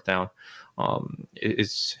on fourth down.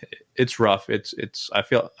 It's rough. I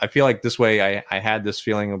feel like this way. I had this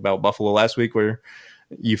feeling about Buffalo last week where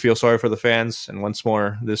you feel sorry for the fans, and once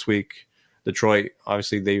more this week, Detroit.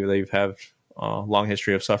 Obviously, they have a long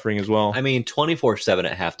history of suffering as well. I mean, 24/7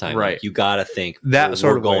 at halftime. Right. Like, you got to think that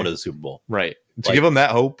sort of going way. to the Super Bowl. Right. To give them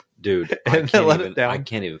that hope. Dude, And then let it down. I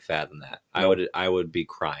can't even fathom that. I would be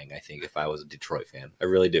crying, I think, if I was a Detroit fan. I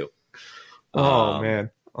really do. Oh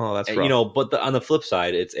man. Oh, that's rough. But on the flip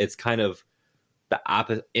side, it's kind of the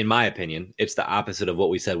opposite. In my opinion, it's the opposite of what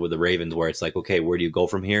we said with the Ravens, where it's like, okay, where do you go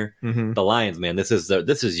from here? Mm-hmm. The Lions, man, this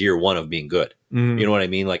is year one of being good. Mm-hmm. You know what I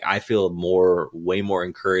mean? Like, I feel way more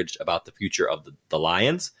encouraged about the future of the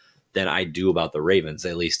Lions than I do about the Ravens,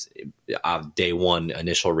 at least day one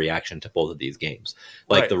initial reaction to both of these games.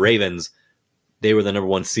 Like, the Ravens, they were the number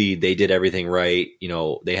one seed. They did everything right. You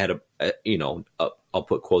know, they had I'll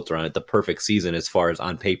put quotes around it, the perfect season as far as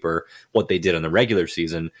on paper, what they did in the regular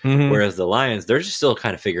season. Mm-hmm. Whereas the Lions, they're just still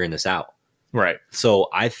kind of figuring this out. Right. So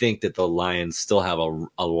I think that the Lions still have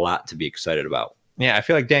a lot to be excited about. Yeah, I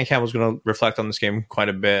feel like Dan Campbell's going to reflect on this game quite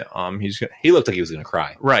a bit. He looked like he was going to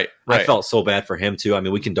cry. Right. I felt so bad for him too. I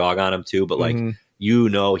mean, we can dog on him too, but like,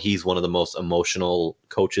 he's one of the most emotional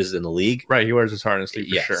coaches in the league. Right. He wears his heart on his sleeve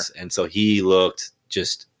for sure. And so he looked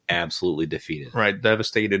just absolutely defeated. Right.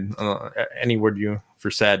 Devastated. Any word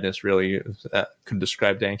for sadness really that could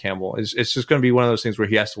describe Dan Campbell. It's just going to be one of those things where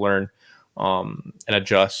he has to learn and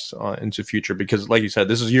adjust into future, because like you said,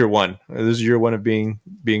 this is year one. This is year one of being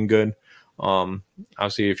good.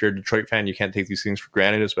 Obviously, if you're a Detroit fan, you can't take these things for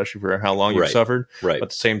granted, especially for how long you've suffered. Right. But at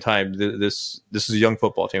the same time, this is a young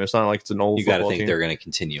football team. It's not like it's an old football team. You got to think they're going to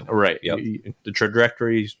continue. Right. Yep. The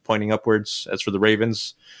trajectory is pointing upwards. As for the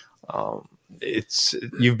Ravens,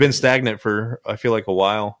 you've been stagnant for, I feel like, a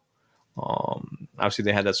while. Obviously,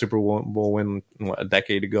 they had that Super Bowl win a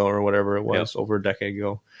decade ago or whatever it was, over a decade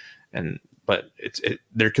ago, but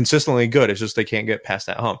they're consistently good. It's just they can't get past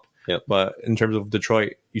that hump. Yep. But in terms of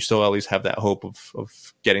Detroit, you still at least have that hope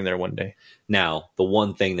of getting there one day. Now, the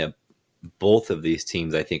one thing that both of these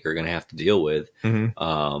teams I think are going to have to deal with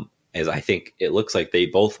is I think it looks like they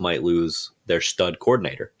both might lose their stud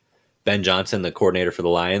coordinator. Ben Johnson, the coordinator for the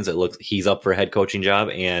Lions, he's up for a head coaching job,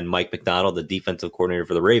 and Mike McDonald, the defensive coordinator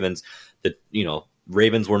for the Ravens.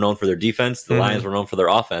 Ravens were known for their defense. The Lions were known for their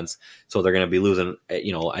offense. So they're going to be losing.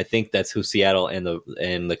 I think that's who Seattle and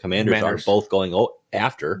the Commanders are both going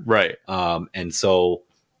after. Right. And so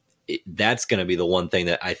that's going to be the one thing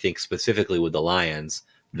that I think specifically with the Lions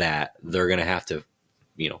that they're going to have to,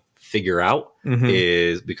 figure out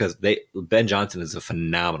is because Ben Johnson is a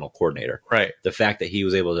phenomenal coordinator. Right. The fact that he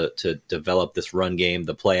was able to develop this run game,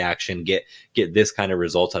 the play action, get this kind of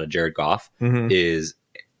results out of Jared Goff is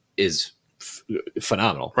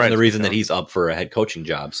phenomenal. Right. And the reason that he's up for a head coaching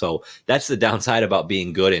job. So that's the downside about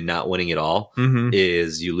being good and not winning it all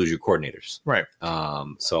is you lose your coordinators. Right.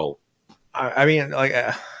 So I mean, like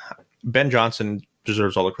Ben Johnson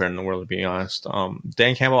deserves all the credit in the world, to be honest.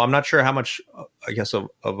 Dan Campbell, I'm not sure how much, I guess, of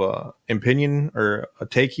a opinion or a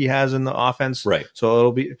take he has in the offense. Right.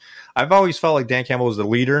 So I've always felt like Dan Campbell is the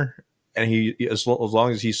leader, and he, as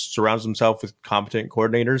long as he surrounds himself with competent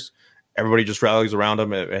coordinators, everybody just rallies around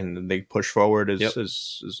him and they push forward as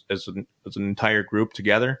an entire group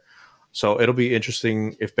together. So it'll be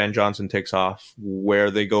interesting if Ben Johnson takes off,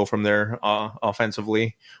 where they go from there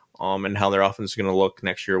offensively, and how their offense is going to look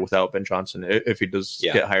next year without Ben Johnson, if he does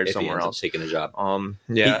get hired somewhere else. Taking a job.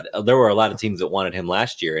 There were a lot of teams that wanted him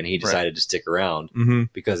last year, and he decided to stick around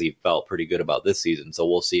because he felt pretty good about this season. So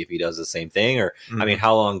we'll see if he does the same thing. Or, I mean,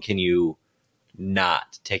 how long can you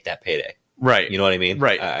not take that payday? Right. You know what I mean?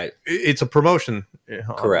 Right. It's a promotion.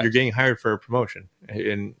 Correct. You're getting hired for a promotion.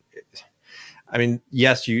 And I mean,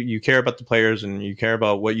 yes, you care about the players and you care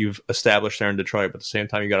about what you've established there in Detroit, but at the same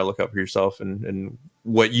time, you got to look out for yourself and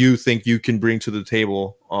what you think you can bring to the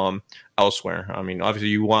table elsewhere. I mean, obviously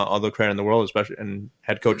you want all the credit in the world, especially, and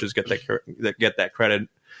head coaches get that credit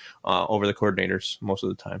over the coordinators most of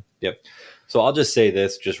the time. Yep. So I'll just say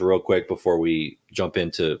this just real quick before we jump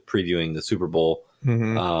into previewing the Super Bowl.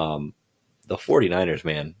 Mm-hmm. The 49ers,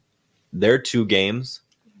 man, their 2 games,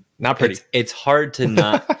 not pretty. It's hard to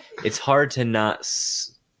not. It's hard to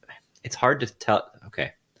tell.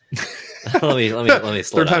 Okay. let me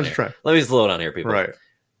slow down here. Let me slow down here, people. Right.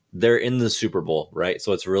 They're in the Super Bowl, right?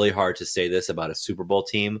 So it's really hard to say this about a Super Bowl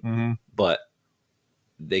team, but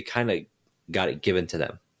they kind of got it given to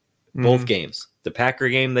them. Both games. The Packer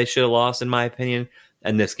game they should have lost, in my opinion,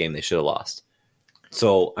 and this game they should have lost.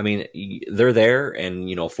 So, I mean, they're there, and,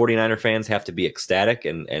 49er fans have to be ecstatic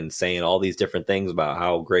and saying all these different things about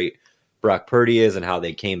how great Brock Purdy is and how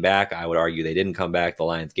they came back. I would argue they didn't come back. The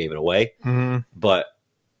Lions gave it away. But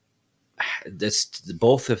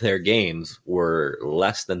both of their games were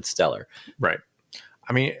less than stellar. Right.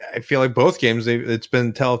 I mean, I feel like both games, it's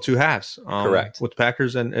been tell of 2 halves. Correct. With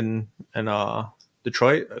Packers and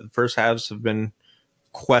Detroit, the first halves have been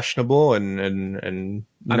questionable and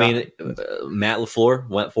I mean, Matt LaFleur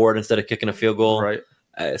went for it instead of kicking a field goal. Right.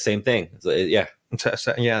 Same thing. Yeah.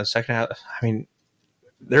 Yeah. Second half. I mean,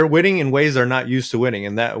 they're winning in ways they're not used to winning,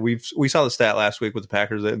 and that we saw the stat last week with the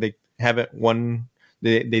Packers. They haven't won.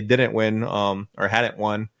 They didn't win or hadn't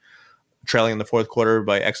won, trailing in the fourth quarter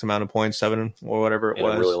by X amount of points, 7 or whatever it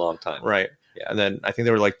was. In a really long time. Right. Yeah. And then I think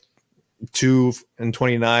they were like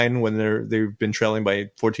 2-29 when they've been trailing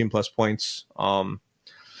by 14 plus points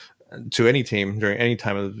to any team during any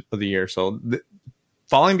time of the year. So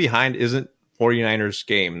falling behind isn't 49ers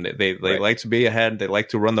game. They like to be ahead. They like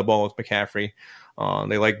to run the ball with McCaffrey.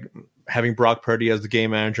 They like having Brock Purdy as the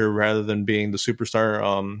game manager rather than being the superstar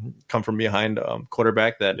come from behind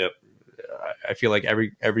quarterback that I feel like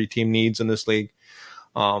every team needs in this league.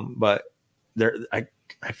 But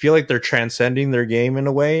I feel like they're transcending their game in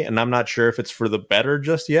a way, and I'm not sure if it's for the better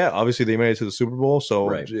just yet. Obviously, they made it to the Super Bowl,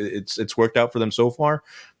 so it's worked out for them so far.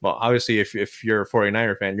 But obviously, if you're a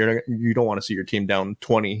 49er fan, you don't want to see your team down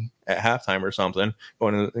 20 at halftime or something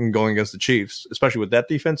going against the Chiefs, especially with that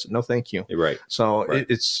defense. No, thank you. Right. So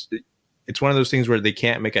it's one of those things where they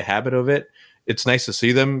can't make a habit of it. It's nice to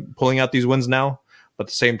see them pulling out these wins now, but at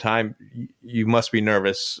the same time, you must be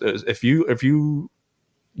nervous if you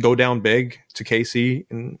go down big to KC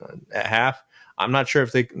at half. I'm not sure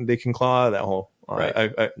if they can claw that hole.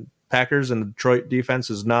 Packers and the Detroit defense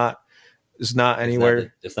is not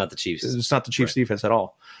anywhere. It's not the Chiefs. It's not the Chiefs defense at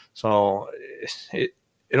all. So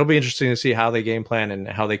it'll be interesting to see how they game plan and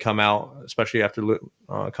how they come out, especially after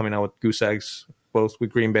coming out with goose eggs both with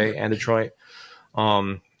Green Bay and Detroit.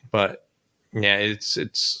 But yeah,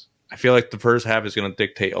 it's. I feel like the first half is going to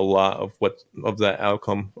dictate a lot of that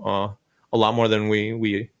outcome. A lot more than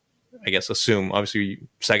we I guess assume. Obviously,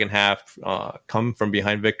 second half come from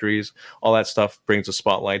behind victories, all that stuff brings the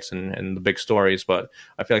spotlights and the big stories. But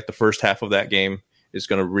I feel like the first half of that game is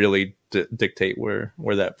going to really dictate where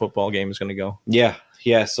that football game is going to go. Yeah.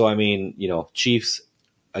 So I mean, Chiefs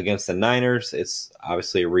against the Niners. It's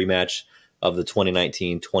obviously a rematch of the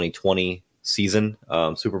 2019-2020 season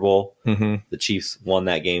Super Bowl. The Chiefs won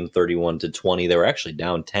that game 31-20. They were actually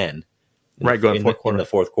down 10. Going in the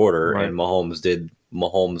fourth quarter, right. And Mahomes did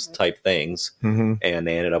Mahomes type things, and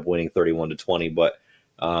they ended up winning 31-20. But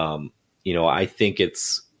I think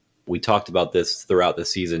we talked about this throughout the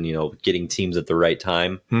season. Getting teams at the right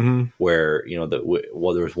time. Where there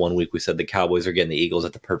was one week we said the Cowboys are getting the Eagles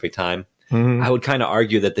at the perfect time. I would kind of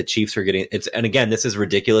argue that the Chiefs are getting it's. And again, this is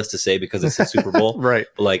ridiculous to say because it's the Super Bowl, right?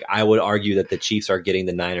 But I would argue that the Chiefs are getting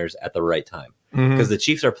the Niners at the right time because the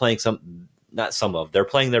Chiefs are playing they're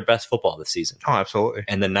playing their best football this season. Oh, absolutely.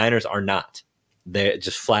 And the Niners are not. They're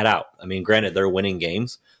just flat out. I mean, granted, they're winning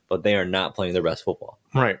games, but they are not playing their best football.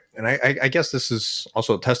 Right. And I guess this is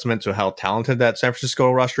also a testament to how talented that San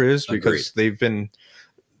Francisco roster is because they've been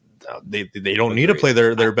they don't need to play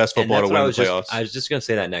their best football to win the playoffs. I was just going to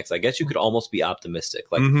say that next. I guess you could almost be optimistic.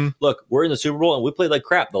 Look, we're in the Super Bowl and we played like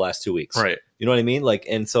crap the last 2 weeks. Right. You know what I mean?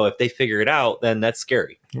 And so if they figure it out, then that's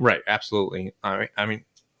scary. Right. Absolutely. I mean,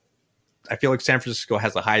 I feel like San Francisco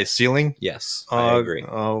has the highest ceiling. Yes, I agree.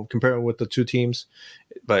 Compared with the two teams,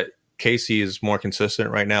 but KC is more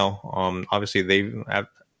consistent right now. Obviously, they've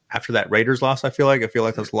after that Raiders loss, I feel like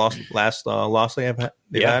that's the last loss they've had.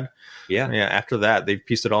 Yeah. After that, they've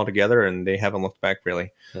pieced it all together and they haven't looked back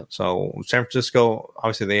really. Yep. So San Francisco,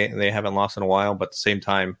 obviously, they haven't lost in a while, but at the same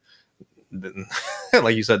time,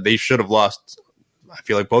 like you said, they should have lost. I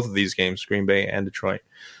feel like both of these games, Green Bay and Detroit.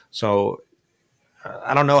 So.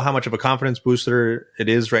 I don't know how much of a confidence booster it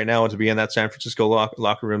is right now to be in that San Francisco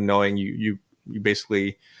locker room, knowing you you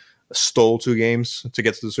basically stole 2 games to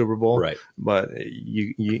get to the Super Bowl. Right. But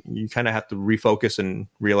you kind of have to refocus and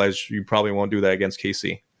realize you probably won't do that against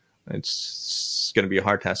KC. It's going to be a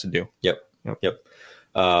hard task to do. Yep.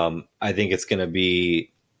 I think it's going to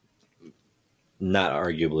be, not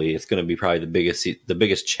arguably, it's going to be probably the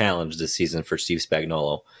biggest challenge this season for Steve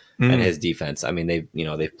Spagnuolo and his defense. I mean,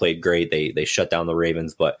 they've played great. They shut down the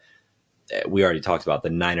Ravens, but we already talked about the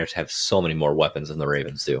Niners have so many more weapons than the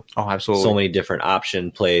Ravens do. Oh, absolutely. So many different option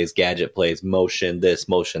plays, gadget plays, motion this,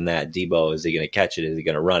 motion that. Debo, is he going to catch it? Is he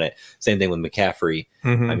going to run it? Same thing with McCaffrey.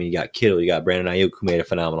 I mean, you got Kittle, you got Brandon Ayuk, who made a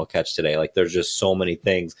phenomenal catch today. Like, there's just so many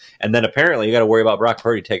things. And then apparently you got to worry about Brock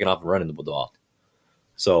Purdy taking off and running the ball.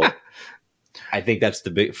 So I think that's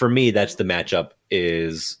for me, that's the matchup,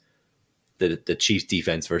 is the Chiefs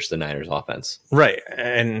defense versus the Niners offense. Right.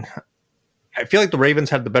 And I feel like the Ravens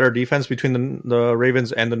had the better defense between the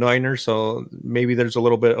Ravens and the Niners, so maybe there's a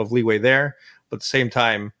little bit of leeway there. But at the same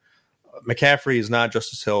time, McCaffrey is not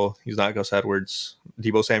Justice Hill. He's not Gus Edwards.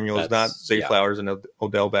 Debo Samuel is not Zay Flowers and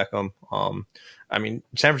Odell Beckham. I mean,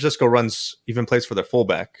 San Francisco even plays for their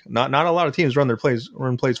fullback. Not a lot of teams run plays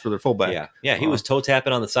for their fullback. Yeah. He was toe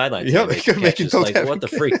tapping on the sideline. Yeah, making toe tapping. What the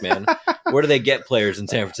freak, man? Where do they get players in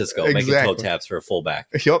San Francisco making toe taps for a fullback?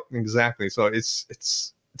 Yep, exactly. So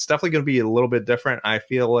it's definitely going to be a little bit different. I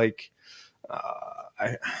feel like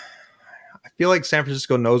I feel like San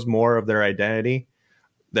Francisco knows more of their identity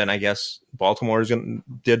than I guess Baltimore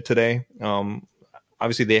did today.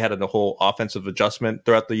 Obviously, they had a whole offensive adjustment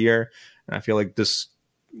throughout the year, and I feel like this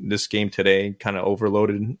game today kind of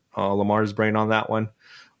overloaded Lamar's brain on that one.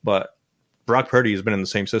 But Brock Purdy has been in the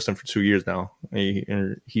same system for 2 years now.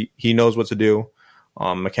 He knows what to do.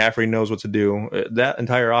 McCaffrey knows what to do. That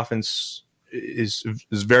entire offense is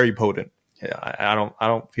very potent. Yeah, I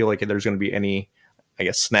don't feel like there's going to be any, I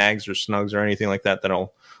guess, snags or snugs or anything like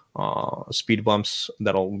that'll speed bumps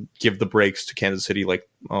that'll give the breaks to Kansas City like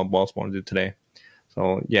Baltimore did today.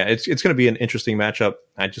 So yeah, it's going to be an interesting matchup.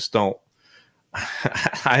 I just don't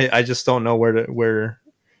I just don't know where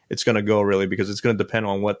it's going to go really, because it's going to depend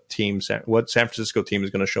on what San Francisco team is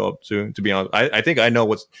going to show up to be honest. I think I know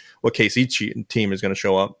what KC team is going to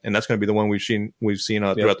show up, and that's going to be the one we've seen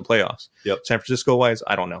throughout the playoffs. Yep. San Francisco wise,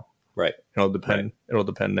 I don't know. Right. It'll depend. Right. It'll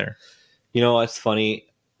depend there. You know, it's funny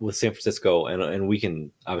with San Francisco, and we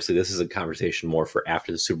can, obviously this is a conversation more for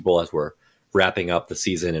after the Super Bowl as we're wrapping up the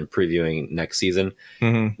season and previewing next season.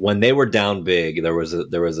 When they were down big, there was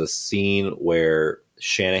a scene where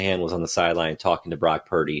Shanahan was on the sideline talking to Brock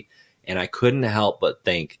Purdy, and I couldn't help but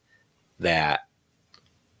think that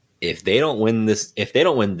if they don't win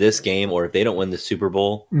this game, or if they don't win the Super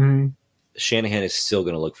Bowl, Shanahan is still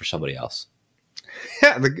going to look for somebody else.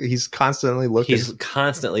 Yeah, he's constantly looking.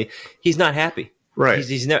 He's not happy. Right.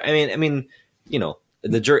 He's never. I mean, you know,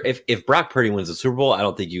 if Brock Purdy wins the Super Bowl, I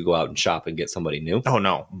don't think you go out and shop and get somebody new. Oh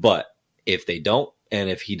no. But if they don't, and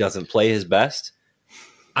if he doesn't play his best,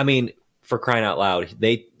 I mean, for crying out loud,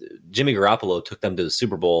 Jimmy Garoppolo took them to the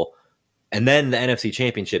Super Bowl, and then the NFC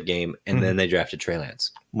Championship game, and then they drafted Trey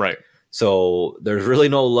Lance. Right. So there's really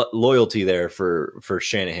no loyalty there for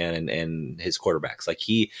Shanahan and his quarterbacks. Like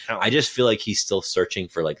I just feel like he's still searching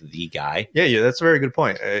for like the guy. Yeah, that's a very good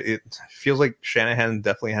point. It feels like Shanahan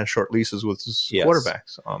definitely has short leases with his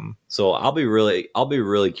quarterbacks. So I'll be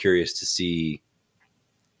really curious to see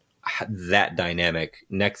that dynamic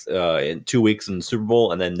next in 2 weeks in the Super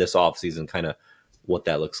Bowl, and then this offseason, kind of what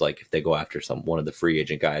that looks like if they go after one of the free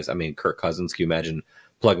agent guys. I mean, Kirk Cousins, can you imagine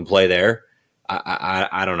plug and play there?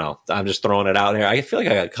 I don't know. I'm just throwing it out here. I feel like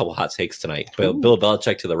I got a couple hot takes tonight. Bill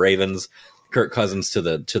Belichick to the Ravens, Kirk Cousins to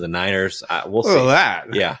the Niners. We'll see.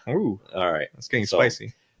 That. Yeah. Ooh. All right. It's getting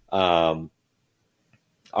spicy. All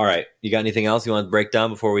right. You got anything else you want to break down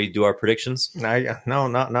before we do our predictions? No,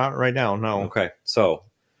 not right now. No. Okay. So,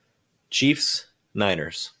 Chiefs,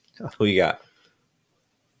 Niners. Who you got?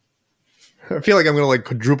 I feel like I'm going to like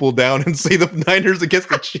quadruple down and say the Niners against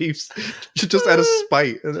the Chiefs just out of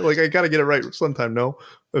spite. Like, I got to get it right sometime. No,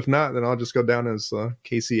 if not, then I'll just go down as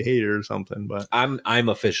KC hater or something. But I'm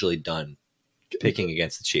officially done picking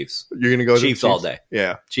against the Chiefs. You're going to go Chiefs all day.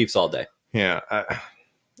 Yeah, Chiefs all day. Yeah, I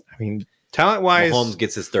mean, talent wise, Mahomes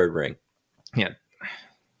gets his third ring. Yeah.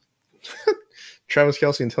 Travis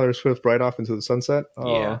Kelce and Taylor Swift right off into the sunset.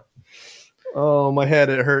 Yeah. Oh, my head,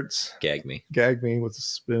 it hurts. Gag me with a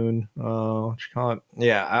spoon. Oh, what you call it?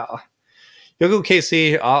 Yeah, you'll go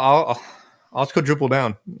KC. I'll quadruple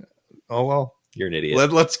down. Oh well, you're an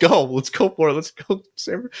idiot. Let's go. Let's go for it. Let's go,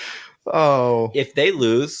 Sam. Oh, if they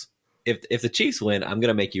lose, if the Chiefs win, I'm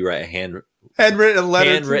gonna make you write a handwritten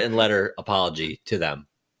letter apology to them,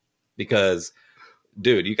 because,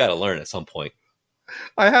 dude, you got to learn at some point.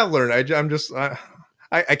 I have learned.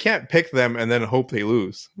 I can't pick them and then hope they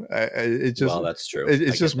lose. Well, that's true.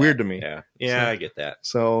 It's just weird to me. Yeah, I get that.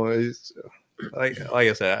 So, it's, like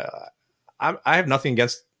I said, I have nothing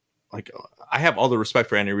against. Like, I have all the respect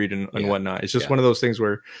for Andy Reid and whatnot. It's just one of those things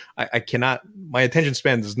where I cannot. My attention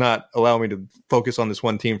span does not allow me to focus on this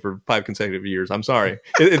one team for 5 consecutive years. I'm sorry.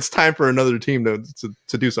 It's time for another team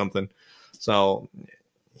to do something. So,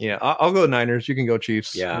 yeah, I'll go Niners. You can go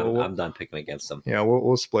Chiefs. Yeah, I'm done picking against them. Yeah,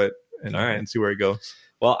 we'll split and see where it goes.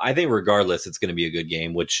 Well, I think regardless, it's going to be a good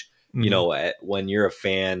game, which, you know, when you're a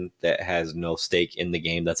fan that has no stake in the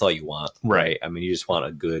game, that's all you want. Right. I mean, you just want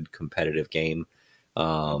a good competitive game.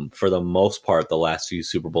 For the most part, the last few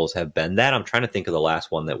Super Bowls have been that. I'm trying to think of the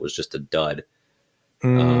last one that was just a dud. I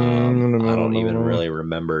don't even really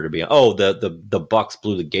remember the Bucks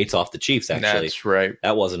blew the gates off the Chiefs. Actually, that's right.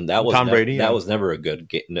 That was Tom Brady. That was never a good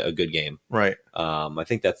game. Right. I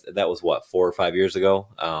think that was what 4 or 5 years ago.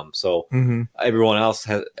 So everyone else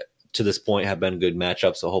has to this point have been good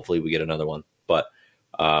matchups. So hopefully we get another one. But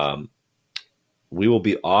we will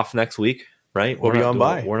be off next week, right? We'll be on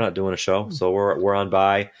bye. We're not doing a show, so we're on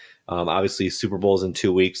bye. Obviously, Super Bowl's in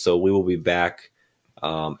 2 weeks, so we will be back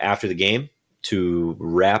after the game to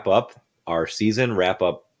wrap up our season, wrap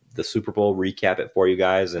up the Super Bowl, recap it for you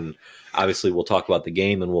guys, and obviously we'll talk about the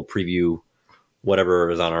game and we'll preview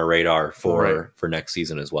whatever is on our radar for next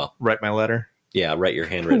season as well. Write my letter. Yeah, write your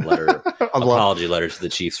handwritten letter, apology letter to the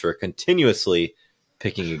Chiefs for continuously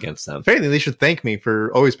picking against them. Apparently, they should thank me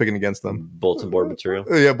for always picking against them. Bulletin board material.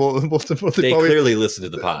 Yeah, bulletin board. They clearly listen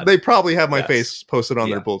to the pod. They probably have my face posted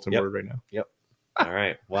on their bulletin board right now. Yep. All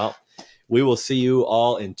right. Well, we will see you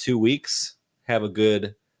all in 2 weeks. Have a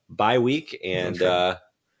good bye week, and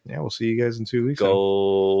we'll see you guys in 2 weeks.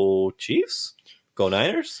 Go Chiefs. Go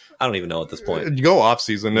Niners. I don't even know at this point. Go off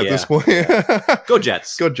season at this point. Go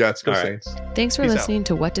Jets. Go Jets. Go all Saints. Right. Thanks for listening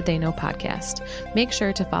to What Did They Know podcast. Make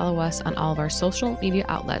sure to follow us on all of our social media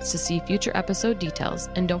outlets to see future episode details.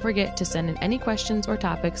 And don't forget to send in any questions or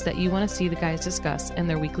topics that you want to see the guys discuss in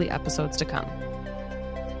their weekly episodes to come.